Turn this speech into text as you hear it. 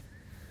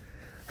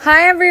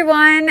Hi,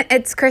 everyone.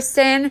 It's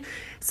Kristen.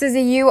 This is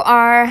a You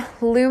Are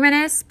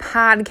Luminous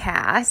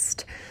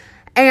podcast.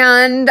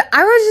 And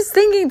I was just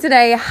thinking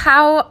today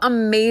how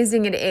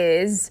amazing it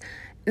is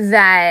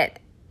that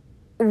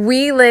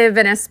we live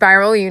in a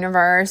spiral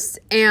universe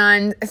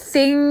and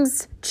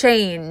things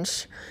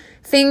change.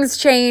 Things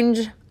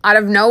change out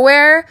of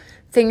nowhere.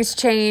 Things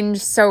change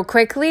so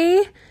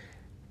quickly.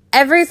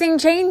 Everything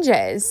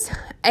changes.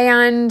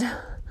 And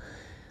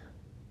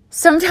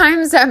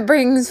sometimes that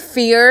brings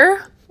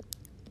fear,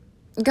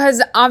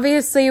 because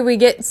obviously we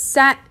get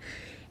set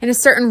in a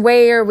certain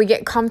way or we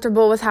get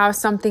comfortable with how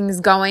something's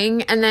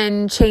going, and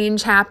then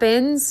change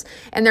happens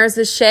and there's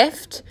a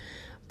shift.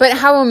 But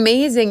how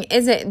amazing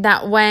is it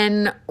that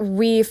when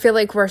we feel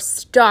like we're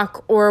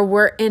stuck or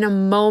we're in a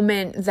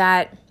moment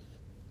that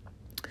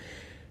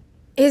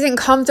isn't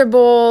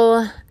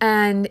comfortable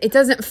and it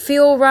doesn't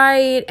feel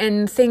right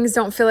and things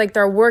don't feel like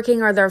they're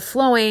working or they're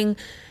flowing,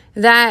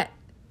 that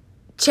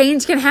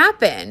change can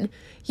happen.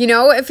 You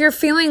know, if you're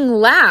feeling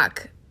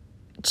lack,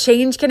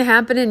 change can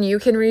happen and you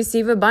can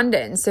receive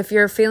abundance. If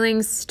you're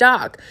feeling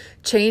stuck,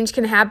 change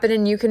can happen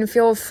and you can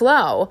feel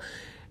flow.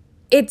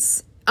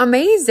 It's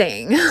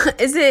amazing.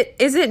 Is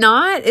it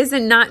not? Is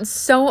it not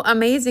so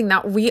amazing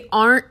that we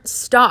aren't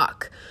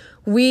stuck?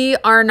 We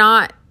are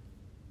not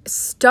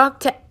stuck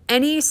to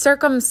any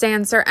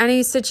circumstance or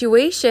any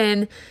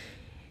situation.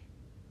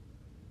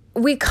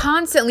 We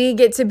constantly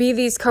get to be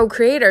these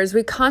co-creators.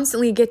 We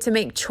constantly get to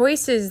make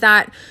choices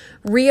that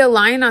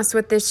realign us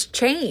with this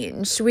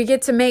change. We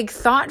get to make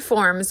thought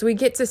forms. We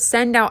get to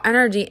send out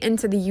energy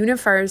into the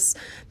universe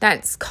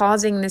that's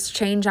causing this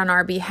change on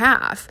our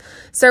behalf.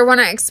 So I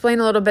want to explain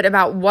a little bit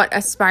about what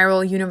a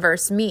spiral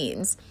universe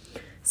means.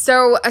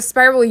 So a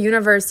spiral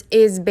universe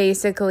is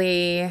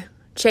basically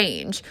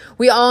change.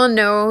 We all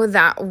know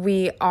that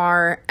we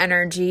are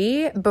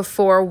energy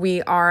before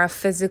we are a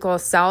physical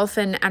self,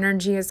 and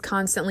energy is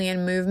constantly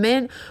in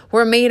movement.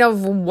 We're made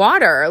of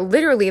water,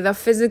 literally the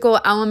physical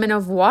element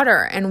of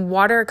water, and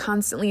water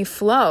constantly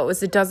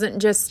flows. It doesn't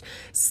just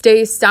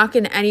stay stuck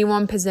in any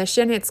one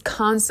position. It's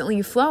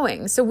constantly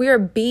flowing. So we are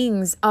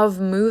beings of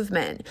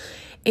movement.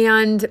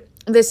 And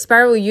this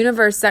spiral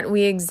universe that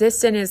we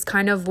exist in is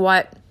kind of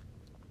what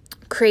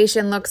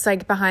creation looks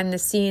like behind the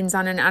scenes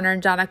on an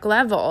energetic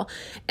level.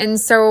 And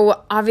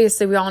so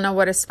obviously we all know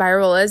what a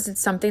spiral is.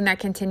 It's something that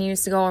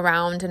continues to go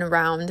around and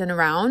around and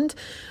around.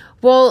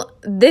 Well,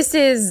 this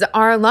is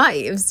our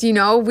lives, you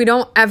know. We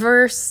don't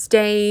ever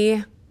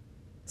stay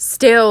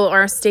still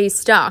or stay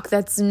stuck.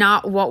 That's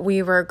not what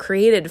we were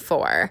created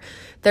for.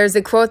 There's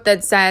a quote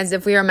that says,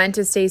 if we are meant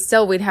to stay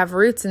still, we'd have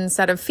roots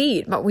instead of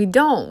feet, but we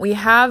don't. We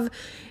have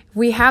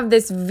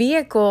this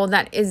vehicle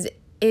that is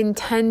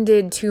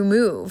intended to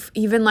move,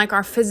 even like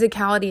our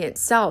physicality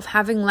itself,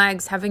 having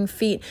legs, having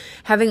feet,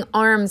 having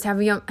arms,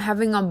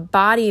 having a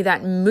body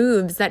that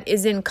moves, that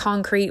isn't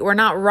concrete. We're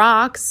not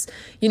rocks.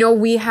 You know,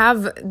 we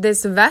have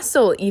this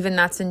vessel even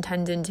that's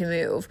intended to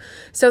move.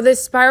 So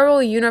this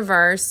spiral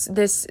universe,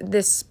 this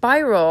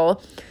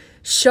spiral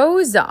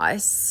shows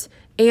us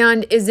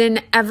and is in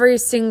every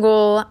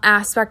single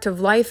aspect of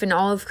life, and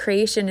all of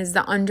creation is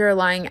the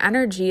underlying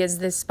energy, is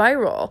this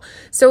spiral.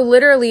 So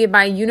literally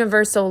by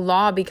universal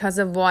law, because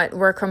of what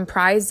we're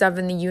comprised of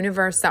in the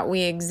universe that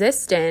we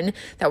exist in,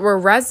 that we're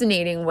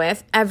resonating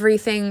with,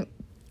 everything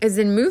is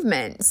in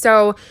movement.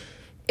 So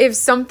if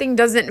something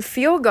doesn't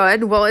feel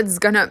good, well, it's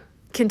going to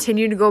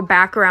continue to go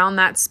back around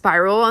that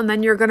spiral, and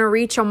then you're going to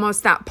reach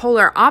almost that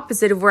polar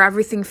opposite of where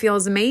everything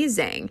feels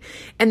amazing.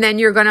 And then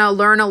you're going to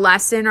learn a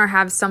lesson or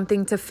have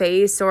something to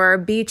face or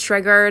be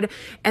triggered,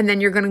 and then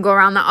you're going to go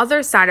around the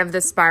other side of the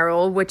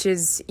spiral, which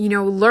is, you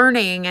know,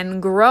 learning and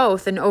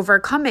growth and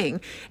overcoming.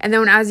 And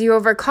then as you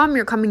overcome,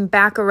 you're coming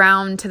back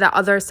around to the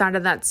other side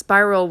of that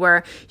spiral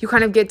where you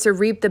kind of get to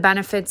reap the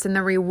benefits and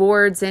the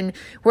rewards, and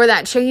where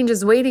that change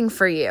is waiting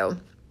for you.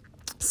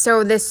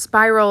 So this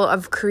spiral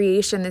of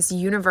creation, this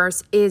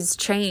universe, is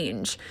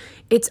change.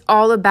 It's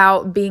all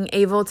about being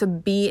able to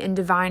be in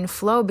divine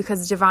flow,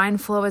 because divine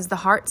flow is the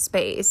heart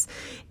space.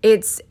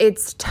 It's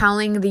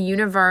telling the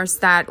universe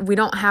that we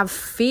don't have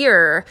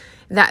fear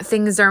that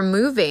things are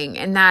moving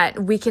and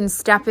that we can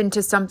step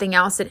into something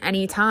else at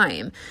any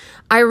time.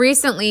 I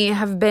recently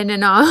have been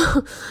in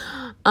a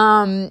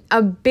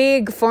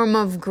big form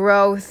of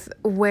growth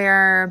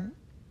where,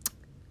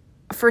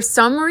 for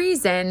some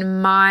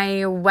reason,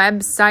 my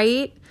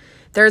website,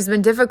 there's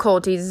been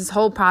difficulties, this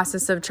whole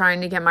process of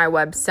trying to get my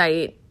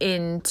website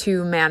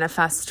into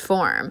manifest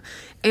form.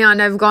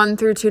 And I've gone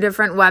through 2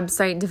 different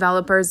website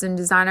developers and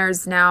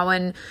designers now,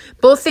 and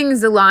both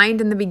things aligned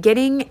in the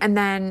beginning. And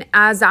then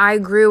as I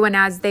grew and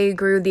as they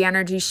grew, the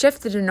energy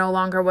shifted and no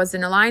longer was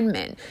in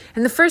alignment.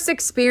 And the first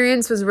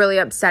experience was really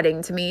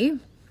upsetting to me.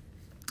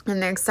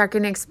 And the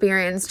second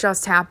experience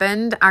just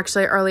happened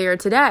actually earlier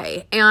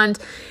today. And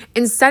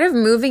instead of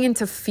moving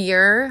into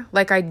fear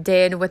like I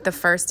did with the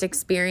first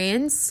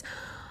experience,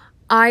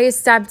 I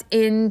stepped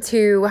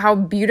into how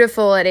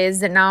beautiful it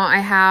is that now I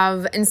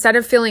have, instead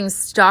of feeling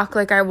stuck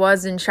like I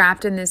was and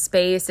trapped in this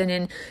space and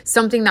in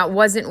something that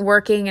wasn't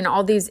working and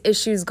all these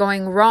issues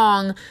going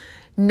wrong,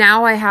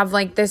 now I have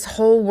like this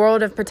whole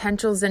world of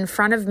potentials in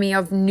front of me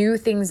of new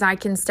things I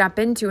can step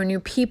into and new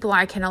people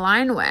I can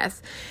align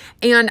with.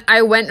 And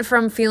I went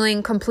from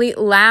feeling complete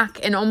lack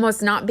and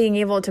almost not being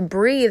able to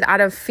breathe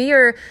out of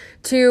fear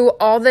to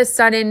all of a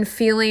sudden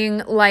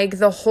feeling like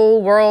the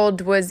whole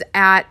world was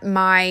at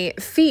my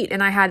feet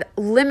and I had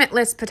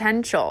limitless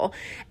potential.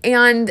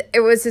 And it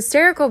was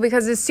hysterical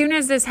because as soon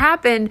as this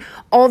happened,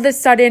 all of a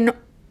sudden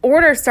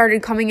orders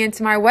started coming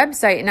into my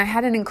website, and I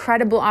had an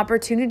incredible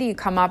opportunity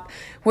come up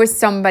with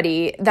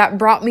somebody that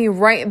brought me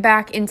right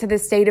back into the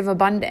state of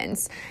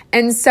abundance.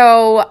 And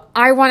so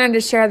I wanted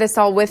to share this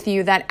all with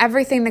you, that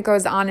everything that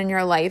goes on in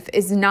your life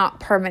is not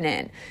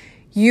permanent.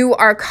 You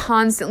are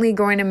constantly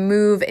going to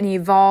move and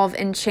evolve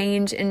and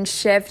change and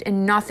shift,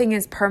 and nothing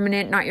is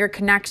permanent, not your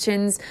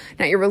connections,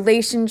 not your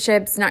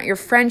relationships, not your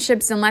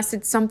friendships, unless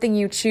it's something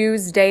you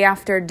choose day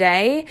after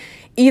day,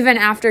 even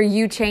after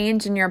you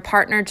change and your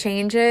partner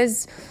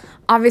changes.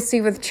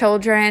 Obviously with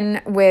children,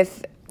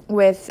 with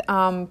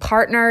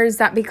partners,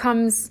 that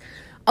becomes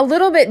a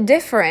little bit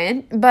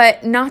different,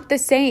 but not the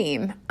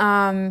same.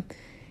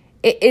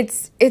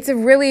 It's a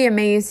really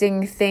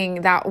amazing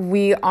thing that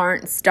we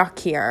aren't stuck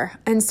here.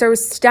 And so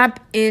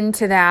step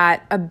into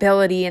that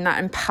ability and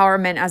that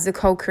empowerment as a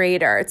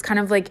co-creator. It's kind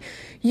of like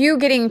you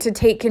getting to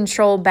take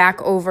control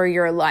back over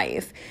your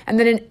life. And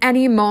then in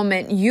any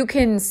moment, you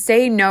can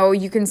say no,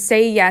 you can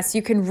say yes,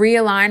 you can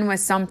realign with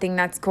something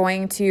that's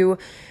going to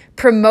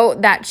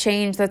promote that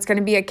change, that's going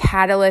to be a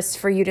catalyst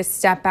for you to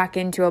step back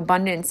into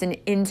abundance and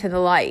into the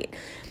light.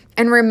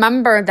 And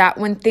remember that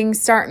when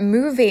things start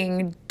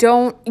moving,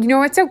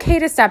 it's okay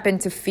to step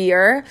into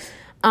fear.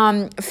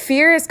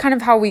 Fear is kind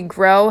of how we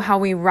grow, how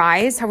we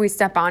rise, how we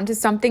step onto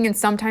something. And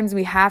sometimes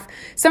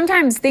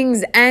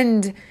things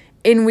end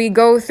and we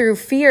go through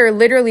fear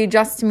literally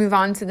just to move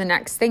on to the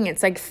next thing.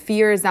 It's like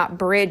fear is that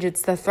bridge,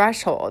 it's the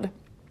threshold.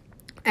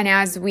 And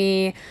as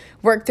we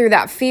work through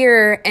that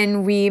fear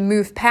and we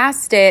move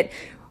past it,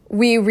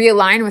 we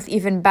realign with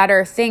even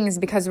better things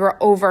because we're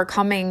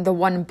overcoming the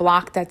one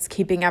block that's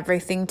keeping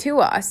everything to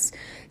us.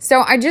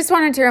 So I just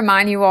wanted to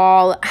remind you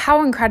all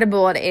how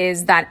incredible it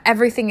is that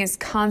everything is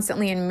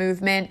constantly in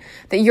movement,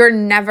 that you're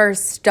never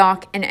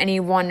stuck in any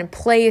one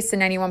place,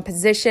 in any one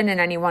position, in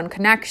any one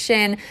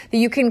connection, that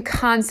you can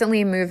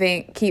constantly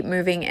keep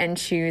moving and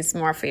choose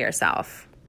more for yourself.